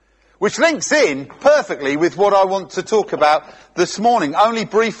Which links in perfectly with what I want to talk about this morning, only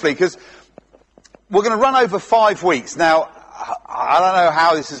briefly, because we're going to run over 5 weeks. Now, I don't know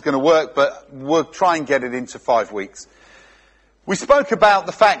how this is going to work, but we'll try and get it into 5 weeks. We spoke about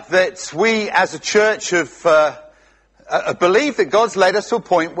the fact that we as a church have believed that God's led us to a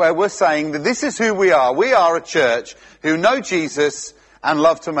point where we're saying that this is who we are. We are a church who know Jesus and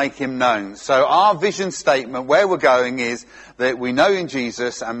love to make him known. So our vision statement, where we're going, is that we know in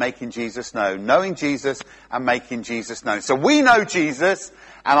Jesus and making Jesus known. Knowing Jesus and making Jesus known. So we know Jesus,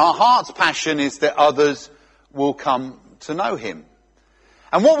 and our heart's passion is that others will come to know him.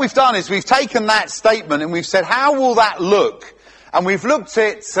 And what we've done is we've taken that statement and we've said, how will that look? And we've looked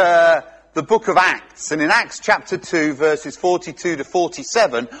at the book of Acts. And in Acts chapter 2, verses 42 to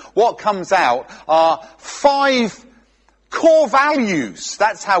 47, what comes out are 5 core values.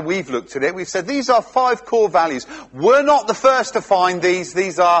 That's how we've looked at it. We've said these are 5 core values. We're not the first to find these.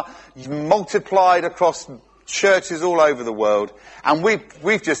 These are multiplied across churches all over the world. And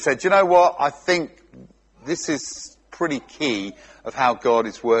we've just said, you know what? I think this is pretty key of how God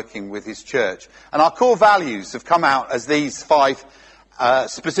is working with his church. And our core values have come out as these 5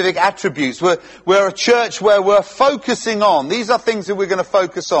 specific attributes. We're a church where we're focusing on, these are things that we're going to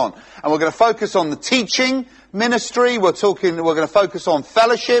focus on. And we're going to focus on the teaching ministry. We're going to focus on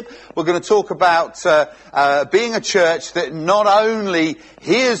fellowship. We're going to talk about being a church that not only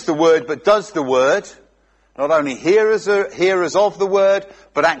hears the word, but does the word. Not only hearers of the word,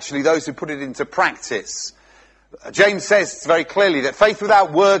 but actually those who put it into practice. James says very clearly that faith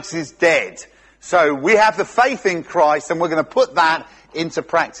without works is dead. So we have the faith in Christ and we're going to put that into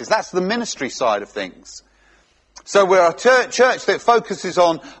practice. That's the ministry side of things. So we're a church that focuses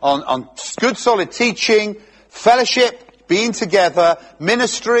on good solid teaching, fellowship, being together,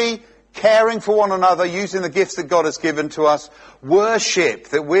 ministry, caring for one another, using the gifts that God has given to us, worship,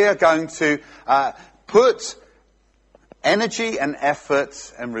 that we are going to put energy and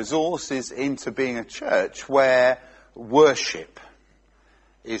effort and resources into being a church where worship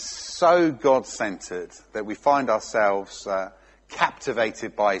is so God-centered that we find ourselves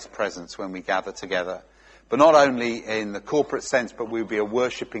captivated by his presence when we gather together. But not only in the corporate sense, but we would be a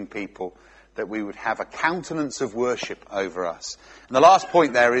worshipping people, that we would have a countenance of worship over us. And the last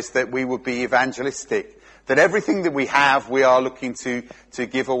point there is that we would be evangelistic, that everything that we have, we are looking to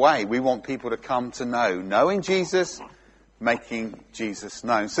give away. We want people to come to knowing Jesus, making Jesus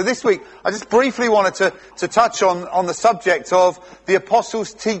known. So this week, I just briefly wanted to touch on the subject of the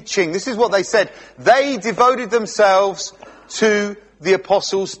apostles' teaching. This is what they said. They devoted themselves to the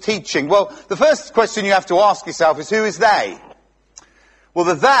apostles' teaching. Well, the first question you have to ask yourself is, who is they? Well,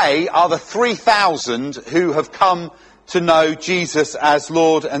 the they are the 3,000 who have come to know Jesus as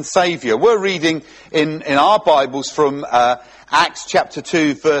Lord and Saviour. We're reading in our Bibles from Acts chapter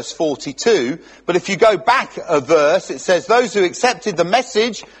 2, verse 42. But if you go back a verse, it says, those who accepted the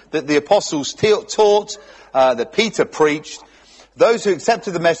message that the apostles taught, that Peter preached, those who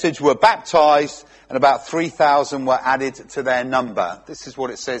accepted the message were baptized, and about 3,000 were added to their number. This is what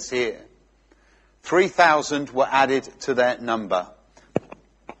it says here. 3,000 were added to their number.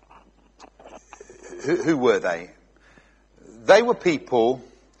 Who were they? They were people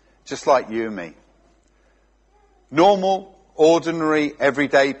just like you and me. Normal, ordinary,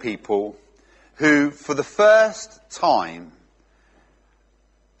 everyday people who, for the first time,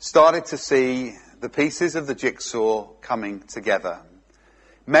 started to see the pieces of the jigsaw coming together.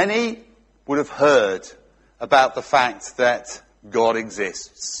 Many would have heard about the fact that God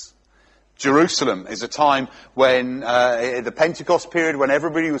exists. Jerusalem is a time when, the Pentecost period, when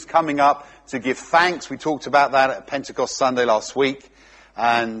everybody was coming up to give thanks. We talked about that at Pentecost Sunday last week.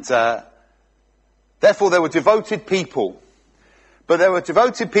 And therefore there were devoted people. But there were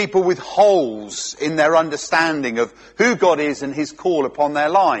devoted people with holes in their understanding of who God is and his call upon their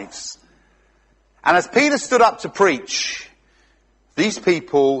lives. And as Peter stood up to preach, these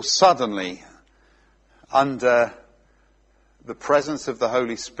people suddenly, under the presence of the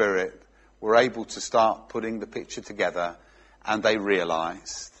Holy Spirit, were able to start putting the picture together, and they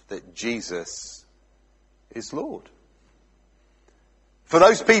realized that Jesus is Lord. For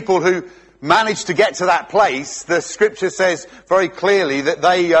those people who managed to get to that place, the scripture says very clearly that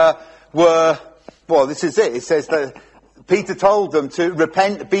they this is it. It says that Peter told them to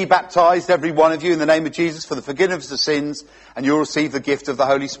repent, be baptized, every one of you, in the name of Jesus for the forgiveness of sins, and you'll receive the gift of the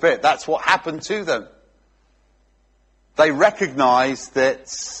Holy Spirit. That's what happened to them. They recognized that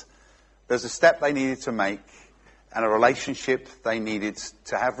there's a step they needed to make and a relationship they needed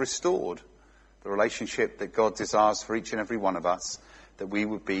to have restored. The relationship that God desires for each and every one of us, that we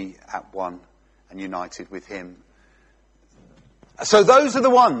would be at one and united with him. So those are the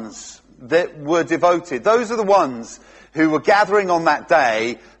ones that were devoted. Those are the ones who were gathering on that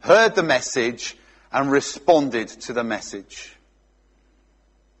day, heard the message, and responded to the message.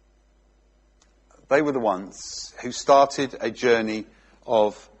 They were the ones who started a journey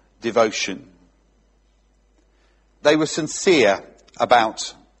of devotion. They were sincere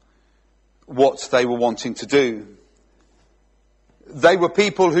about what they were wanting to do. They were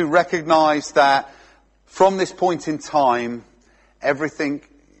people who recognized that from this point in time, everything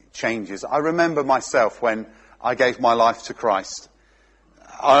changes. I remember myself when I gave my life to Christ.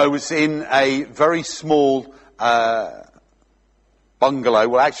 I was in a very small bungalow.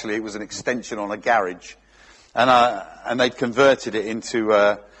 Well, actually, it was an extension on a garage. And they'd converted it into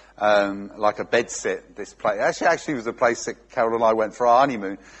like a bedsit, this place. Actually, it was a place that Carol and I went for our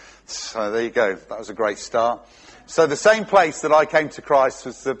honeymoon. So there you go. That was a great start. So the same place that I came to Christ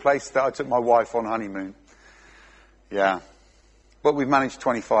was the place that I took my wife on honeymoon. Yeah. But we've managed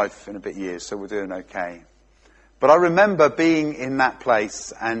 25 and a bit years, so we're doing okay. But I remember being in that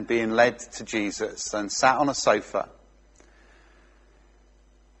place and being led to Jesus and sat on a sofa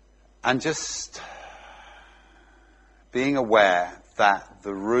and just being aware that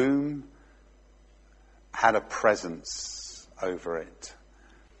the room had a presence over it.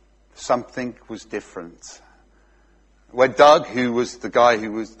 Something was different. When Doug, who was the guy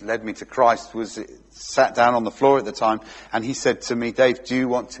who led me to Christ, was sat down on the floor at the time, and he said to me, "Dave, do you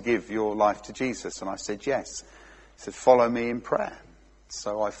want to give your life to Jesus?" And I said, "Yes." He said, "Follow me in prayer."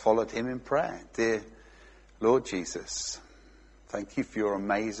 So I followed him in prayer. Dear Lord Jesus, thank you for your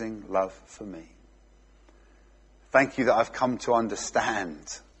amazing love for me. Thank you that I've come to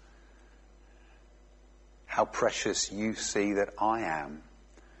understand how precious you see that I am.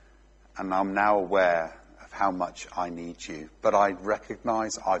 And I'm now aware of how much I need you. But I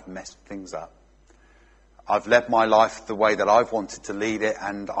recognize I've messed things up. I've led my life the way that I've wanted to lead it,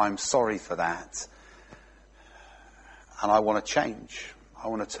 and I'm sorry for that. And I want to change. I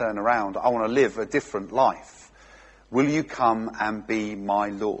want to turn around. I want to live a different life. Will you come and be my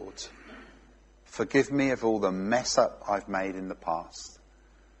Lord? Forgive me of all the mess up I've made in the past.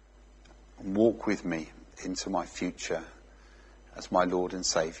 And walk with me into my future as my Lord and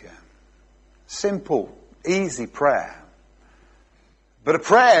Saviour. Simple, easy prayer. But a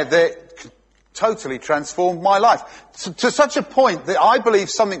prayer that totally transformed my life. To such a point that I believe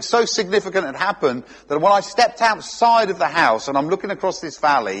something so significant had happened that when I stepped outside of the house and I'm looking across this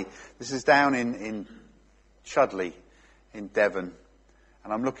valley, this is down in Chudley in Devon,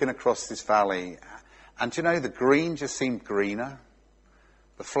 and I'm looking across this valley, and do you know, the green just seemed greener.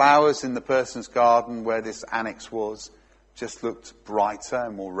 The flowers in the person's garden where this annex was just looked brighter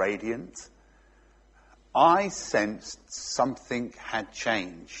and more radiant. I sensed something had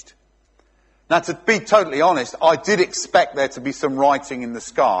changed. Now, to be totally honest, I did expect there to be some writing in the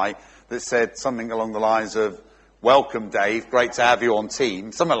sky that said something along the lines of, "Welcome, Dave, great to have you on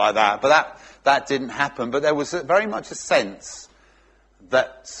team," something like that. But that didn't happen. But there was very much a sense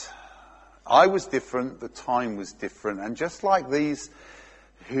that I was different, the time was different. And just like these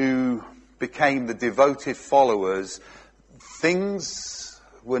who became the devoted followers, things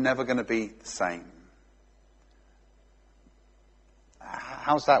were never going to be the same.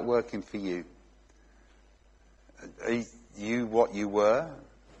 How's that working for you? Are you what you were?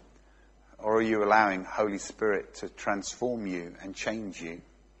 Or are you allowing Holy Spirit to transform you and change you?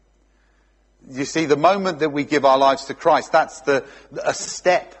 You see, the moment that we give our lives to Christ, that's a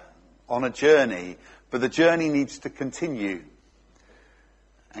step on a journey. But the journey needs to continue.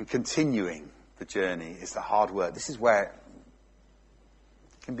 And continuing the journey is the hard work. This is where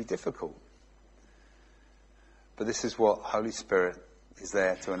it can be difficult. But this is what Holy Spirit is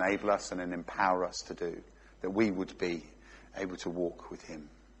there to enable us and empower us to do, that we would be able to walk with him.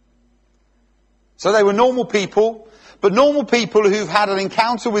 So they were normal people, but normal people who've had an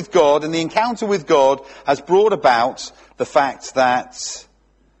encounter with God, and the encounter with God has brought about the fact that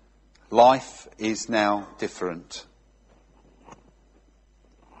life is now different.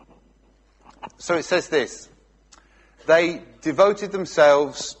 So it says this: they devoted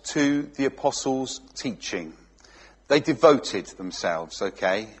themselves to the apostles' teaching. They devoted themselves,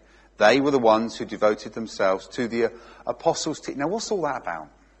 okay? They were the ones who devoted themselves to the apostles' teaching. Now, what's all that about?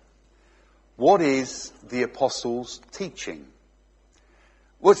 What is the apostles' teaching?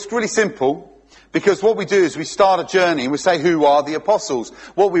 Well, it's really simple, because what we do is we start a journey and we say, who are the apostles?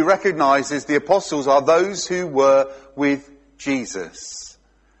 What we recognize is the apostles are those who were with Jesus.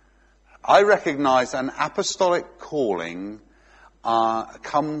 I recognize an apostolic calling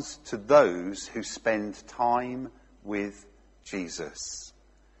comes to those who spend time with Jesus.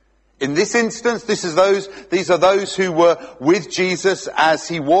 In this instance, these are those who were with Jesus as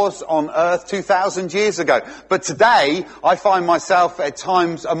he was on earth 2,000 years ago. But today, I find myself at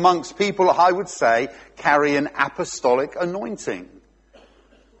times amongst people, I would say, carry an apostolic anointing.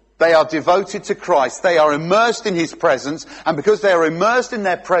 They are devoted to Christ. They are immersed in his presence. And because they are immersed in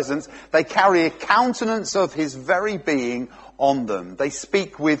their presence, they carry a countenance of his very being on them. They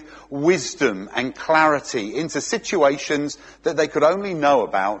speak with wisdom and clarity into situations that they could only know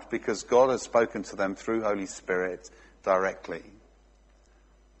about because God has spoken to them through Holy Spirit directly.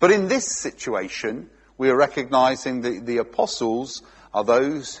 But in this situation, we are recognizing that the apostles are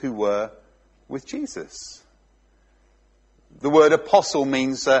those who were with Jesus. The word apostle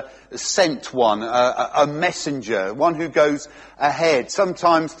means a sent one, a messenger, one who goes ahead.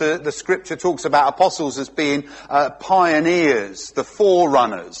 Sometimes the scripture talks about apostles as being pioneers, the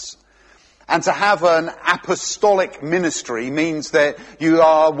forerunners. And to have an apostolic ministry means that you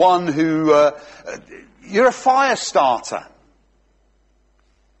are one who, you're a fire starter.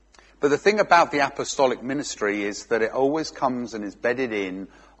 But the thing about the apostolic ministry is that it always comes and is bedded in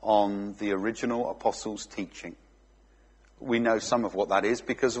on the original apostles' teaching. We know some of what that is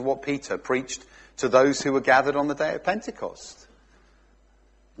because of what Peter preached to those who were gathered on the day of Pentecost.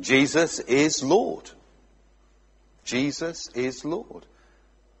 Jesus is Lord. Jesus is Lord.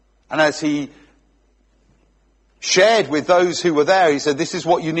 And as he shared with those who were there, he said, this is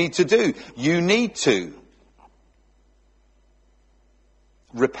what you need to do. You need to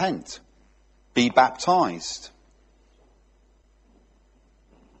repent, be baptized.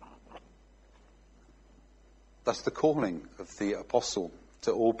 That's the calling of the apostle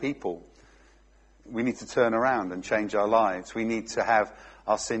to all people. We need to turn around and change our lives. We need to have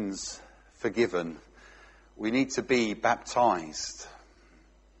our sins forgiven. We need to be baptized.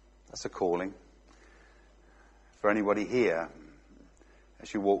 That's a calling. For anybody here,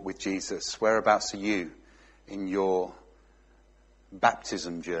 as you walk with Jesus, whereabouts are you in your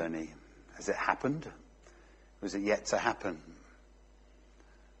baptism journey? Has it happened? Or is it yet to happen?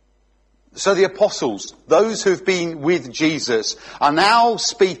 So the apostles, those who've been with Jesus, are now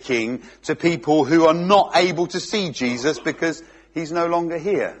speaking to people who are not able to see Jesus because he's no longer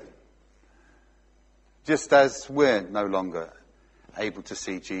here. Just as we're no longer able to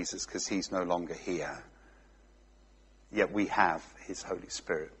see Jesus because he's no longer here. Yet we have his Holy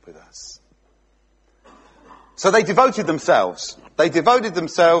Spirit with us. So they devoted themselves. They devoted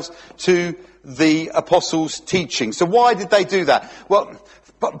themselves to the apostles' teaching. So why did they do that? Well,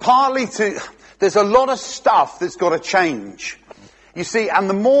 but partly there's a lot of stuff that's got to change. You see, and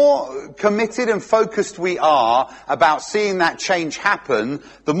the more committed and focused we are about seeing that change happen,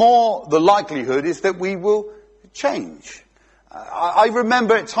 the more the likelihood is that we will change. I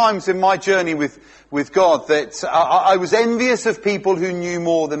remember at times in my journey with God that I was envious of people who knew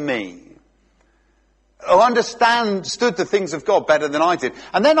more than me, who understood the things of God better than I did.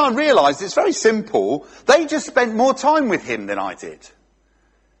 And then I realised it's very simple. They just spent more time with him than I did.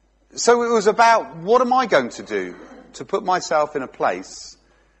 So it was about, what am I going to do to put myself in a place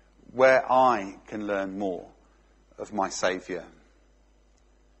where I can learn more of my Saviour?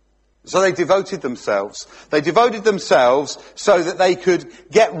 So they devoted themselves. They devoted themselves so that they could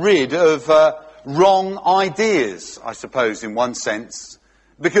get rid of wrong ideas, I suppose, in one sense.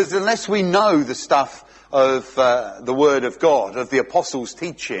 Because unless we know the stuff of the Word of God, of the Apostles'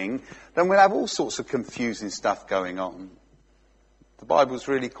 teaching, then we'll have all sorts of confusing stuff going on. The Bible's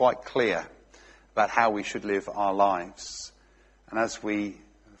really quite clear about how we should live our lives. And as we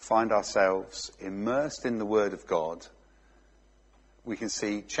find ourselves immersed in the Word of God, we can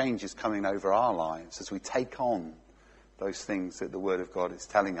see changes coming over our lives as we take on those things that the Word of God is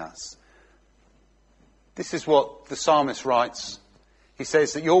telling us. This is what the psalmist writes. He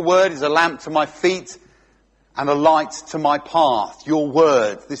says that your word is a lamp to my feet and a light to my path. Your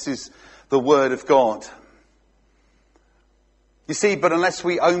word, this is the Word of God. You see, but unless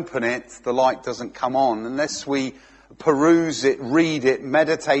we open it, the light doesn't come on. Unless we peruse it, read it,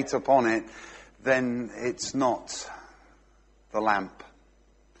 meditate upon it, then it's not the lamp.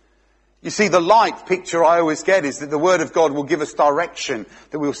 You see, the light picture I always get is that the Word of God will give us direction,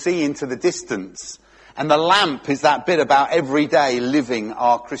 that we'll see into the distance. And the lamp is that bit about every day living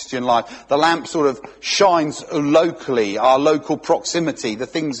our Christian life. The lamp sort of shines locally, our local proximity, the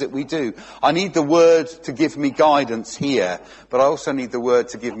things that we do. I need the Word to give me guidance here, but I also need the Word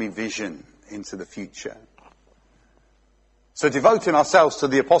to give me vision into the future. So devoting ourselves to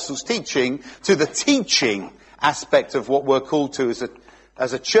the Apostles' teaching, to the teaching aspect of what we're called to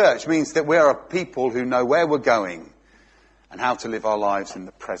as a church, means that we're a people who know where we're going and how to live our lives in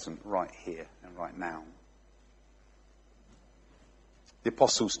the present, right here and right now. the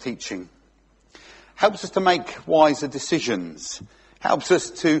apostles' teaching. Helps us to make wiser decisions. Helps us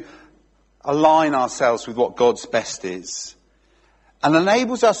to align ourselves with what God's best is. And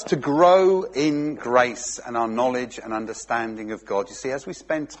enables us to grow in grace and our knowledge and understanding of God. You see, as we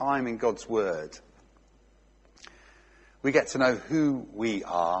spend time in God's Word, we get to know who we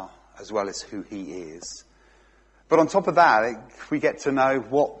are as well as who He is. But on top of that, we get to know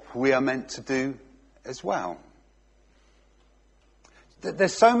what we are meant to do as well.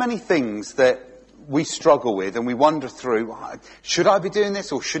 There's so many things that we struggle with and we wander through. Should I be doing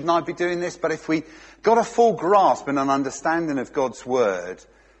this or shouldn't I be doing this? But if we got a full grasp and an understanding of God's Word,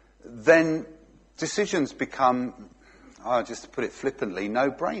 then decisions become, just to put it flippantly,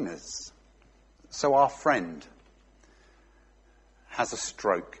 no-brainers. So our friend has a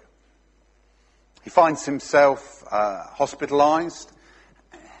stroke. He finds himself hospitalised,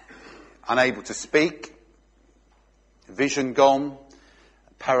 unable to speak, vision gone,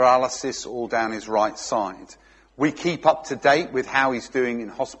 paralysis all down his right side. We keep up to date with how he's doing in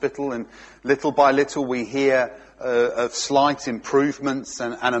hospital, and little by little we hear of slight improvements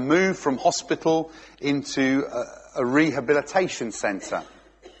and a move from hospital into a rehabilitation centre.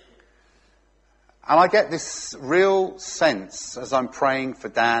 And I get this real sense as I'm praying for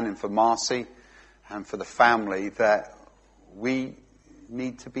Dan and for Marcy and for the family that we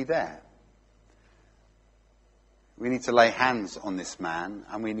need to be there. We need to lay hands on this man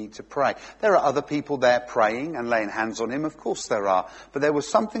and we need to pray. There are other people there praying and laying hands on him. Of course there are. But there was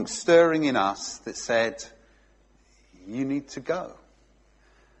something stirring in us that said, you need to go.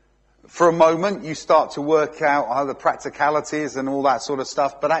 For a moment you start to work out the practicalities and all that sort of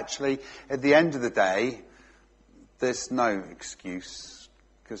stuff. But actually at the end of the day, there's no excuse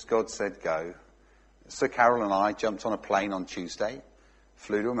because God said go. So Carol and I jumped on a plane on Tuesday,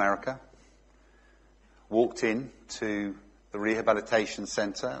 flew to America. Walked in to the rehabilitation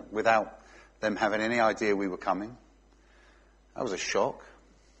centre without them having any idea we were coming. That was a shock.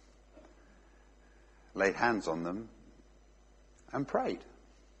 Laid hands on them and prayed.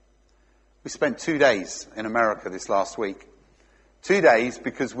 We spent 2 days in America this last week. 2 days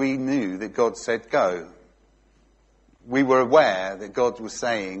because we knew that God said go. We were aware that God was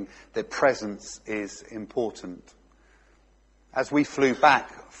saying that presence is important. As we flew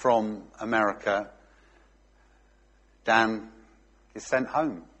back from America, Dan is sent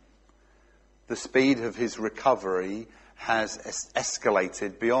home. The speed of his recovery has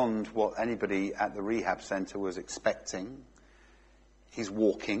escalated beyond what anybody at the rehab centre was expecting. He's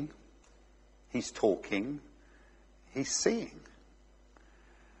walking, he's talking, he's seeing.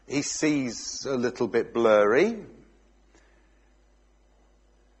 He sees a little bit blurry,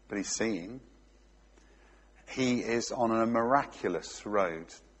 but he's seeing. He is on a miraculous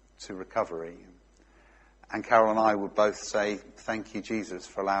road to recovery. And Carol and I would both say, thank you, Jesus,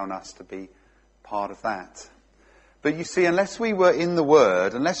 for allowing us to be part of that. But you see, unless we were in the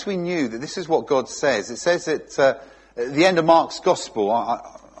Word, unless we knew that this is what God says, it says at the end of Mark's Gospel,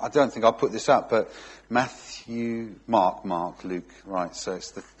 I don't think I'll put this up, but Mark, Luke, right, so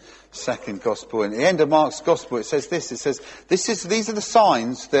it's the second Gospel. And at the end of Mark's Gospel, it says this, these are the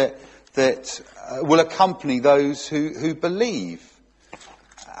signs that will accompany those who believe.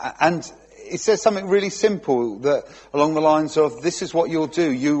 And it says something really simple that along the lines of, this is what you'll do.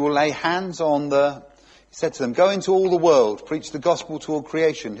 You will lay hands on he said to them, go into all the world, preach the gospel to all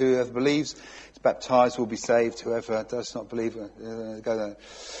creation. Whoever believes is baptized will be saved. Whoever does not believe, go there.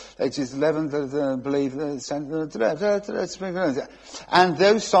 Ages 11, believe, and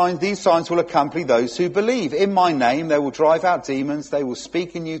these signs will accompany those who believe. In my name they will drive out demons, they will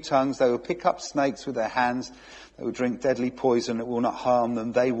speak in new tongues, they will pick up snakes with their hands, they will drink deadly poison that will not harm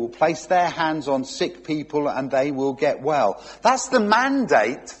them. They will place their hands on sick people and they will get well. That's the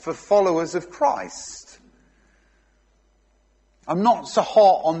mandate for followers of Christ. I'm not so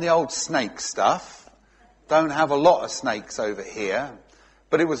hot on the old snake stuff. Don't have a lot of snakes over here.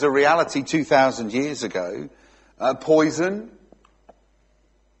 But it was a reality 2,000 years ago. Poison.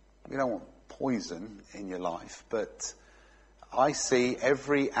 You don't want poison in your life, but I see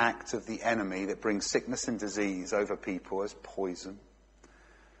every act of the enemy that brings sickness and disease over people as poison.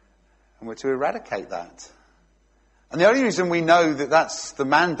 And we're to eradicate that. And the only reason we know that that's the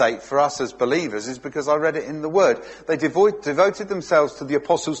mandate for us as believers is because I read it in the Word. They devoted themselves to the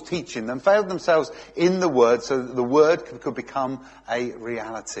apostles' teaching, and failed themselves in the Word so that the Word could become a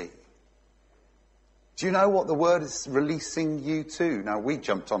reality. Do you know what the Word is releasing you to? Now, we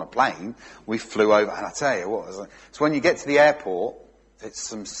jumped on a plane, we flew over, and I tell you what, it's when you get to the airport, it's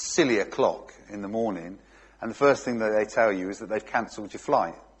some silly o'clock in the morning, and the first thing that they tell you is that they've cancelled your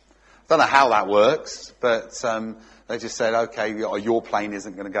flight. Don't know how that works, but they just said, okay, your plane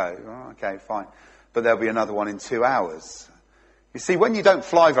isn't going to go. Oh, okay, fine. But there'll be another one in 2 hours. You see, when you don't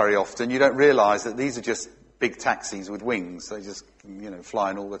fly very often, you don't realise that these are just big taxis with wings. They just,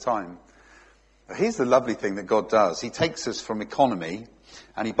 flying all the time. But here's the lovely thing that God does. He takes us from economy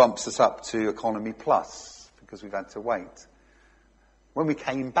and he bumps us up to economy plus because we've had to wait. When we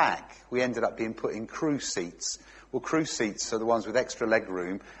came back, we ended up being put in crew seats. Well, crew seats are the ones with extra leg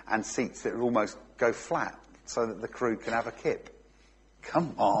room and seats that almost go flat so that the crew can have a kip.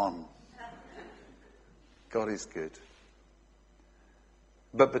 Come on. God is good.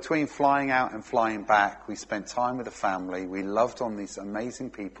 But between flying out and flying back, we spent time with the family. We loved on these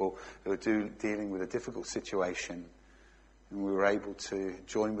amazing people who were dealing with a difficult situation. And we were able to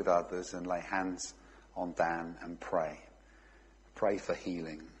join with others and lay hands on Dan and pray. Pray for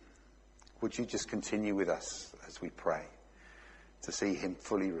healing. Would you just continue with us as we pray to see him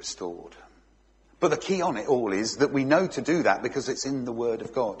fully restored? But the key on it all is that we know to do that because it's in the Word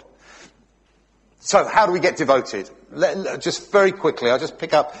of God. So how do we get devoted? Just very quickly, I'll just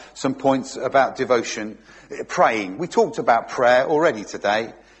pick up some points about devotion. Praying. We talked about prayer already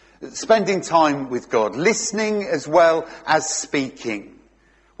today. Spending time with God. Listening as well as speaking.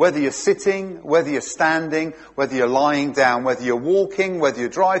 Whether you're sitting, whether you're standing, whether you're lying down, whether you're walking, whether you're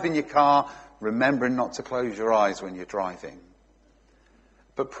driving your car, remembering not to close your eyes when you're driving.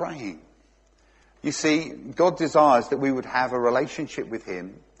 But praying. You see, God desires that we would have a relationship with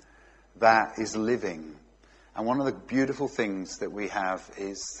him that is living. And one of the beautiful things that we have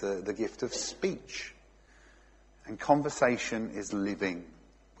is the gift of speech. And conversation is living.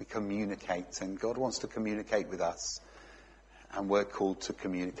 We communicate, and God wants to communicate with us. And we're called to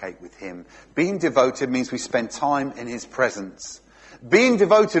communicate with him. Being devoted means we spend time in his presence. Being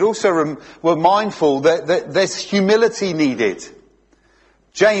devoted also, we're mindful that there's humility needed.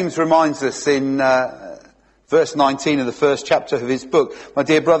 James reminds us in verse 19 of the first chapter of his book, my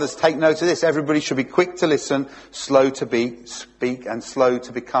dear brothers, take note of this. Everybody should be quick to listen, slow to speak, and slow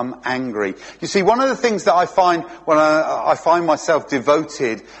to become angry. You see, one of the things that I find when I find myself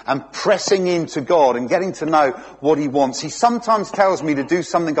devoted and pressing into God and getting to know what he wants, he sometimes tells me to do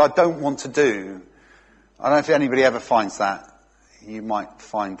something I don't want to do. I don't know if anybody ever finds that. You might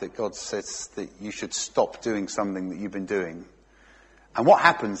find that God says that you should stop doing something that you've been doing. And what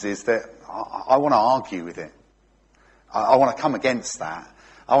happens is that I want to argue with it. I want to come against that.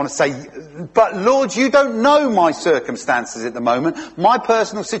 I want to say, but Lord, you don't know my circumstances at the moment, my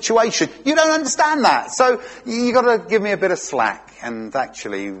personal situation. You don't understand that. So you've got to give me a bit of slack. And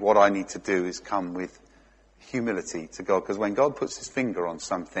actually what I need to do is come with humility to God. Because when God puts his finger on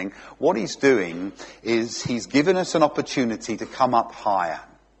something, what he's doing is he's given us an opportunity to come up higher.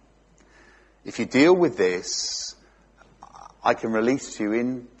 If you deal with this, I can release you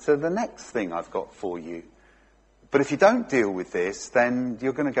into the next thing I've got for you. But if you don't deal with this, then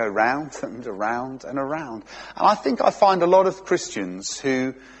you're going to go round and around and around. And I think I find a lot of Christians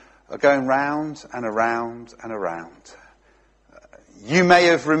who are going round and around and around. You may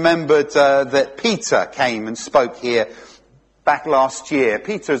have remembered that Peter came and spoke here back last year.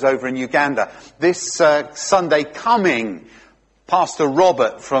 Peter's over in Uganda. This Sunday coming, Pastor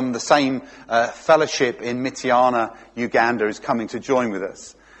Robert from the same fellowship in Mityana, Uganda, is coming to join with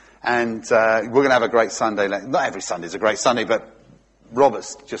us. And we're going to have a great Sunday. Not every Sunday's a great Sunday, but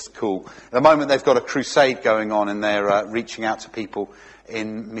Robert's just cool. At the moment, they've got a crusade going on, and they're reaching out to people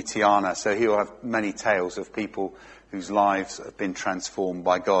in Mityana. So he'll have many tales of people whose lives have been transformed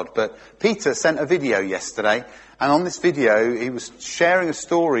by God. But Peter sent a video yesterday, and on this video, he was sharing a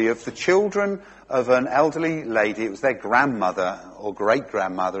story of the children of an elderly lady. It was their grandmother, or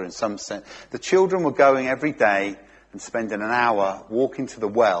great-grandmother in some sense. The children were going every day and spending an hour walking to the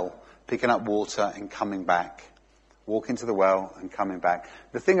well, picking up water and coming back. Walking to the well and coming back.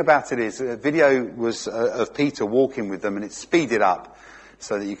 The thing about it is, a video was of Peter walking with them, and it speeded up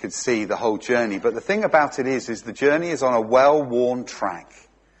so that you could see the whole journey. But the thing about it is the journey is on a well-worn track.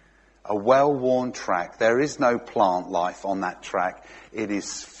 A well-worn track. There is no plant life on that track. It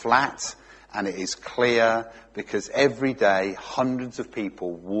is flat and it is clear because every day hundreds of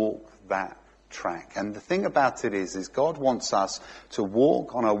people walk that track. And the thing about it is God wants us to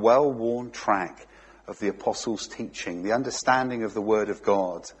walk on a well-worn track of the apostles' teaching, the understanding of the Word of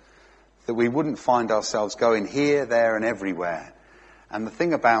God, that we wouldn't find ourselves going here, there and everywhere. And the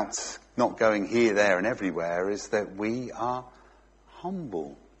thing about not going here, there and everywhere is that we are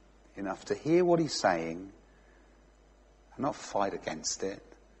humble enough to hear what he's saying and not fight against it,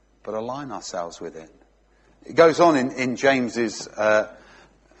 but align ourselves with it. It goes on in James's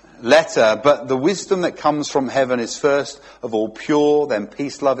letter, but the wisdom that comes from heaven is first of all pure, then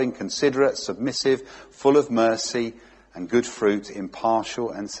peace-loving, considerate, submissive, full of mercy and good fruit,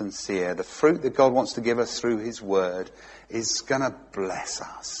 impartial and sincere. The fruit that God wants to give us through his word is going to bless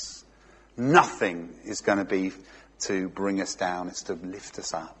us. Nothing is going to be to bring us down. It's to lift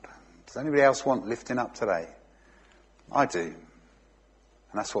us up. Does anybody else want lifting up today? I do. And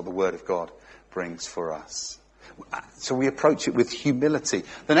that's what the word of God brings for us. So we approach it with humility.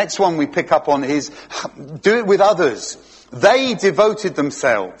 The next one we pick up on is do it with others. They devoted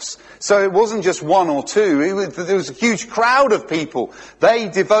themselves. So it wasn't just one or two. There was a huge crowd of people. They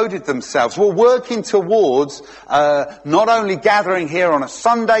devoted themselves. We're working towards not only gathering here on a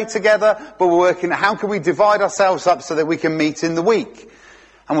Sunday together, but we're working how can we divide ourselves up so that we can meet in the week.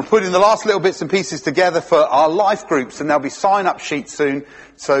 And we're putting the last little bits and pieces together for our life groups, and there'll be sign-up sheets soon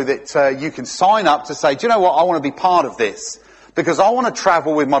so that you can sign up to say, do you know what, I want to be part of this. Because I want to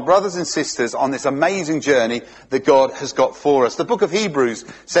travel with my brothers and sisters on this amazing journey that God has got for us. The book of Hebrews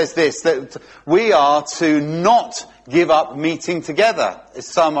says this, that we are to not give up meeting together, as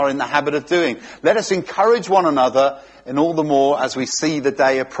some are in the habit of doing. Let us encourage one another, and all the more as we see the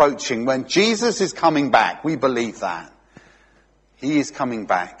day approaching. When Jesus is coming back, we believe that. He is coming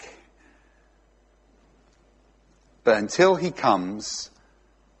back. But until he comes,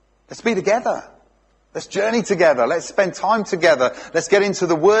 let's be together. Let's journey together. Let's spend time together. Let's get into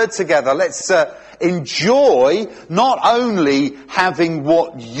the Word together. Let's enjoy not only having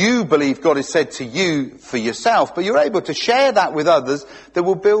what you believe God has said to you for yourself, but you're able to share that with others that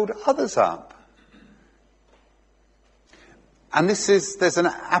will build others up. And there's an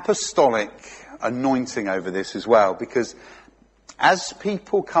apostolic anointing over this as well, because as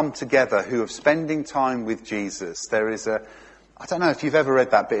people come together who are spending time with Jesus, there is I don't know if you've ever read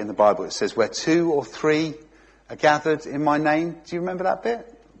that bit in the Bible. It says, where 2 or 3 are gathered in my name. Do you remember that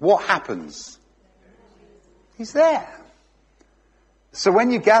bit? What happens? He's there. So when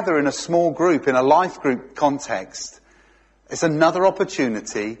you gather in a small group, in a life group context, it's another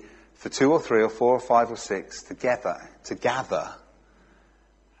opportunity for 2 or 3 or 4 or 5 or 6 to gather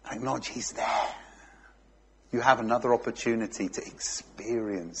and acknowledge he's there. You have another opportunity to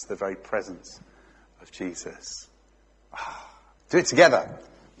experience the very presence of Jesus. Do it together.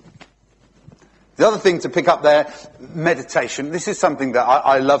 The other thing to pick up there, meditation. This is something that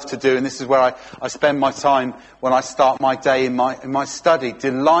I love to do, and this is where I spend my time when I start my day in my study.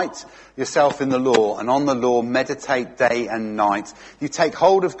 Delight yourself in the law, and on the law meditate day and night. You take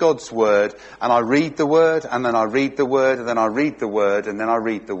hold of God's word, and I read the word, and then I read the word, and then I read the word, and then I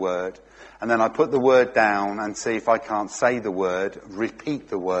read the word. And then I put the word down and see if I can't say the word, repeat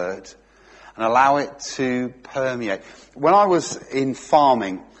the word, and allow it to permeate. When I was in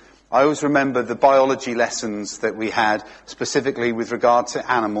farming, I always remember the biology lessons that we had, specifically with regard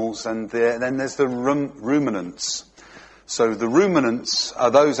to animals, and then there's the ruminants. So the ruminants are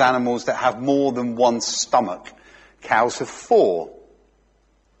those animals that have more than one stomach. Cows have 4.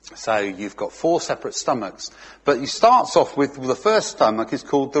 So you've got 4 separate stomachs. But you starts off with the first stomach is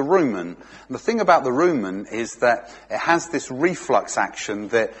called the rumen. And the thing about the rumen is that it has this reflux action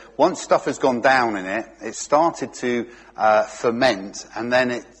that once stuff has gone down in it, it started to ferment, and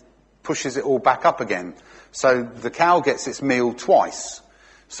then it pushes it all back up again. So the cow gets its meal twice.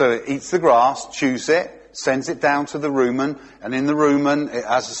 So it eats the grass, chews it, sends it down to the rumen, and in the rumen it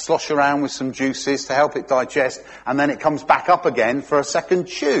has a slosh around with some juices to help it digest, and then it comes back up again for a second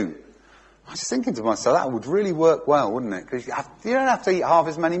chew. I was thinking to myself, that would really work well, wouldn't it? Because you don't have to eat half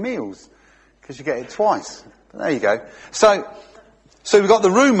as many meals, because you get it twice. But there you go. So we've got the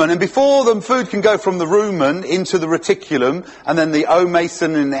rumen, and before the food can go from the rumen into the reticulum, and then the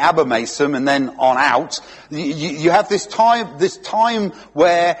omasum and the abomasum, and then on out, you have this time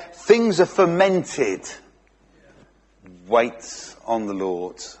where things are fermented. Wait on the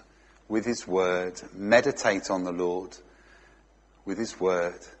Lord with his word. Meditate on the Lord with his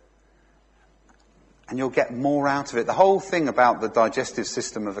word. And you'll get more out of it. The whole thing about the digestive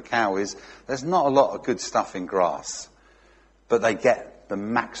system of a cow is there's not a lot of good stuff in grass, but they get the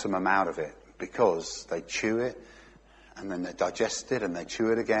maximum out of it because they chew it, and then they digest it, and they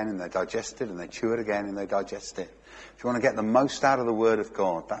chew it again, and they digest it, and they chew it again, and they digest it. If you want to get the most out of the Word of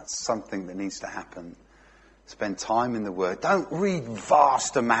God, that's something that needs to happen. Spend time in the Word. Don't read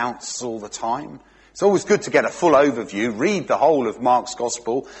vast amounts all the time. It's always good to get a full overview, read the whole of Mark's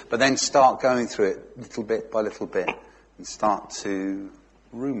Gospel, but then start going through it little bit by little bit and start to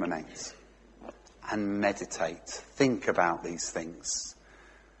ruminate and meditate. Think about these things.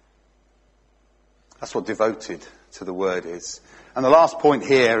 That's what devoted to the Word is. And the last point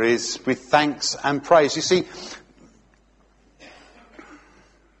here is with thanks and praise. You see,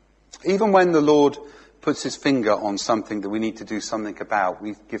 Even when the Lord puts his finger on something that we need to do something about,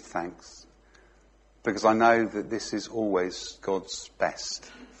 we give thanks. Because I know that this is always God's best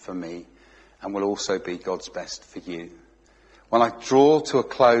for me and will also be God's best for you. When I draw to a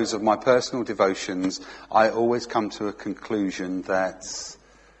close of my personal devotions, I always come to a conclusion that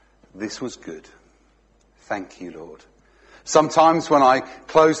this was good. Thank you, Lord. Sometimes when I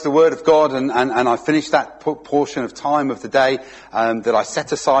close the Word of God and I finish that portion of time of the day that I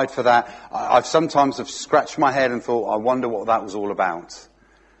set aside for that, I've sometimes have scratched my head and thought, I wonder what that was all about.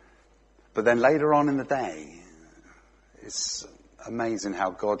 But then later on in the day, it's amazing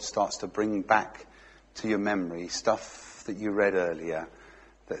how God starts to bring back to your memory stuff that you read earlier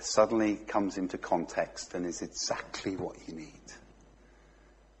that suddenly comes into context and is exactly what you need.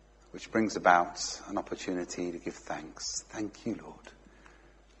 Which brings about an opportunity to give thanks. Thank you, Lord.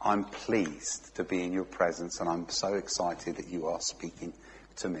 I'm pleased to be in your presence and I'm so excited that you are speaking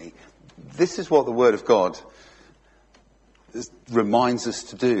to me. This is what the Word of God reminds us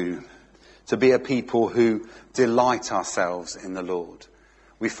to do, to be a people who delight ourselves in the Lord.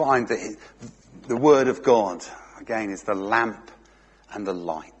 We find that the Word of God, again, is the lamp and the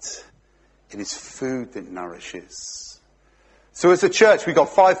light. It is food that nourishes. So as a church, we've got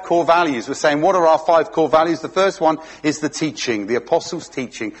 5 core values. We're saying, what are our 5 core values? The first one is the teaching, the apostles'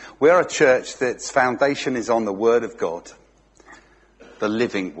 teaching. We're a church that's foundation is on the Word of God, the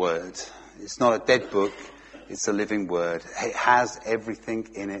living Word. It's not a dead book, it's a living Word. It has everything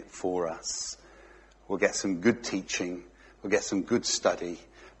in it for us. We'll get some good teaching, we'll get some good study,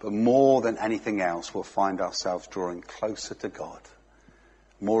 but more than anything else, we'll find ourselves drawing closer to God,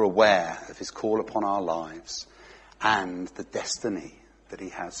 more aware of his call upon our lives, and the destiny that he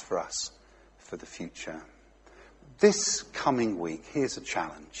has for us for the future. This coming week, here's a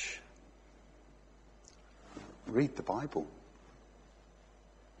challenge. Read the Bible.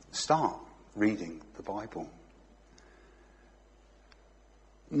 Start reading the Bible.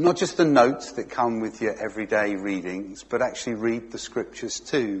 Not just the notes that come with your everyday readings, but actually read the scriptures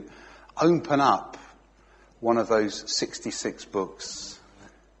too. Open up one of those 66 books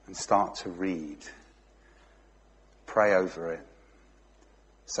and start to read. Pray over it.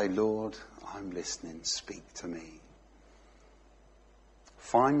 Say, Lord, I'm listening. Speak to me.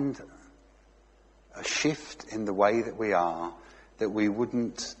 Find a shift in the way that we are, that we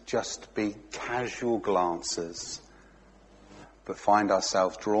wouldn't just be casual glances, but find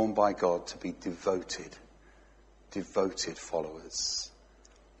ourselves drawn by God to be devoted followers.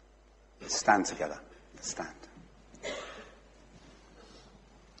 Let's stand together. Let's stand.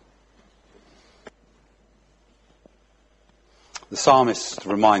 The psalmist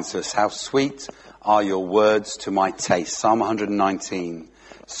reminds us, how sweet are your words to my taste. Psalm 119,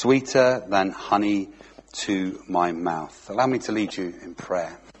 sweeter than honey to my mouth. Allow me to lead you in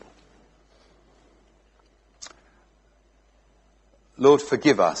prayer. Lord,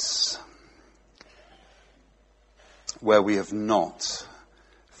 forgive us where we have not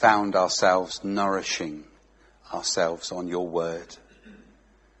found ourselves nourishing ourselves on your word.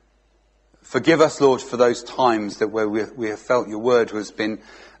 Forgive us, Lord, for those times that where we have felt your word has been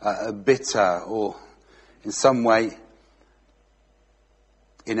bitter or in some way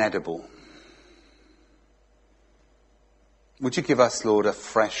inedible. Would you give us, Lord, a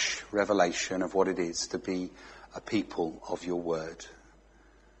fresh revelation of what it is to be a people of your word,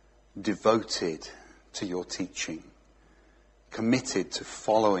 devoted to your teaching, committed to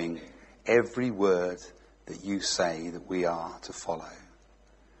following every word that you say that we are to follow.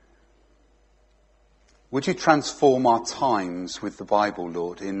 Would you transform our times with the Bible,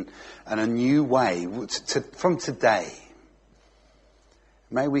 Lord, in a new way from today?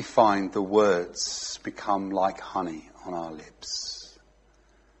 May we find the words become like honey on our lips.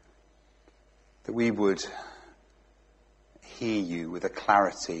 That we would hear you with a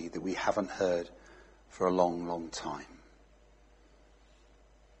clarity that we haven't heard for a long, long time.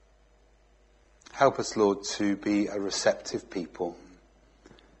 Help us, Lord, to be a receptive people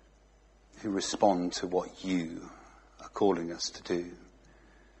who respond to what you are calling us to do.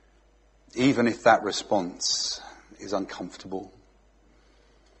 Even if that response is uncomfortable.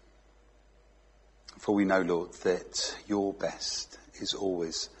 For we know, Lord, that your best is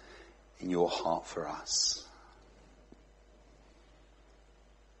always in your heart for us.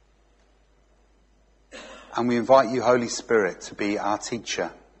 And we invite you, Holy Spirit, to be our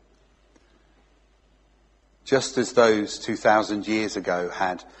teacher. Just as those 2,000 years ago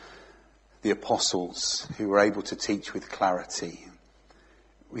had the apostles who were able to teach with clarity.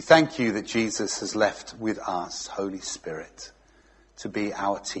 We thank you that Jesus has left with us, Holy Spirit, to be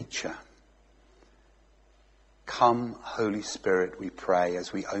our teacher. Come, Holy Spirit, we pray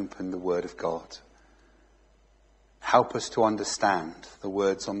as we open the Word of God. Help us to understand the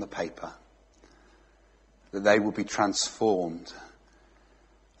words on the paper, that they will be transformed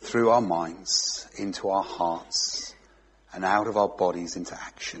through our minds into our hearts and out of our bodies into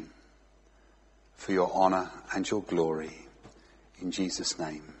action for your honour and your glory. In Jesus'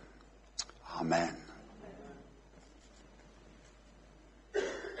 name, amen.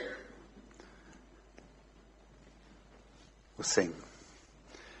 We'll sing,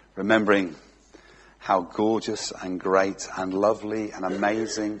 remembering how gorgeous and great and lovely and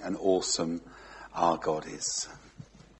amazing and awesome our God is.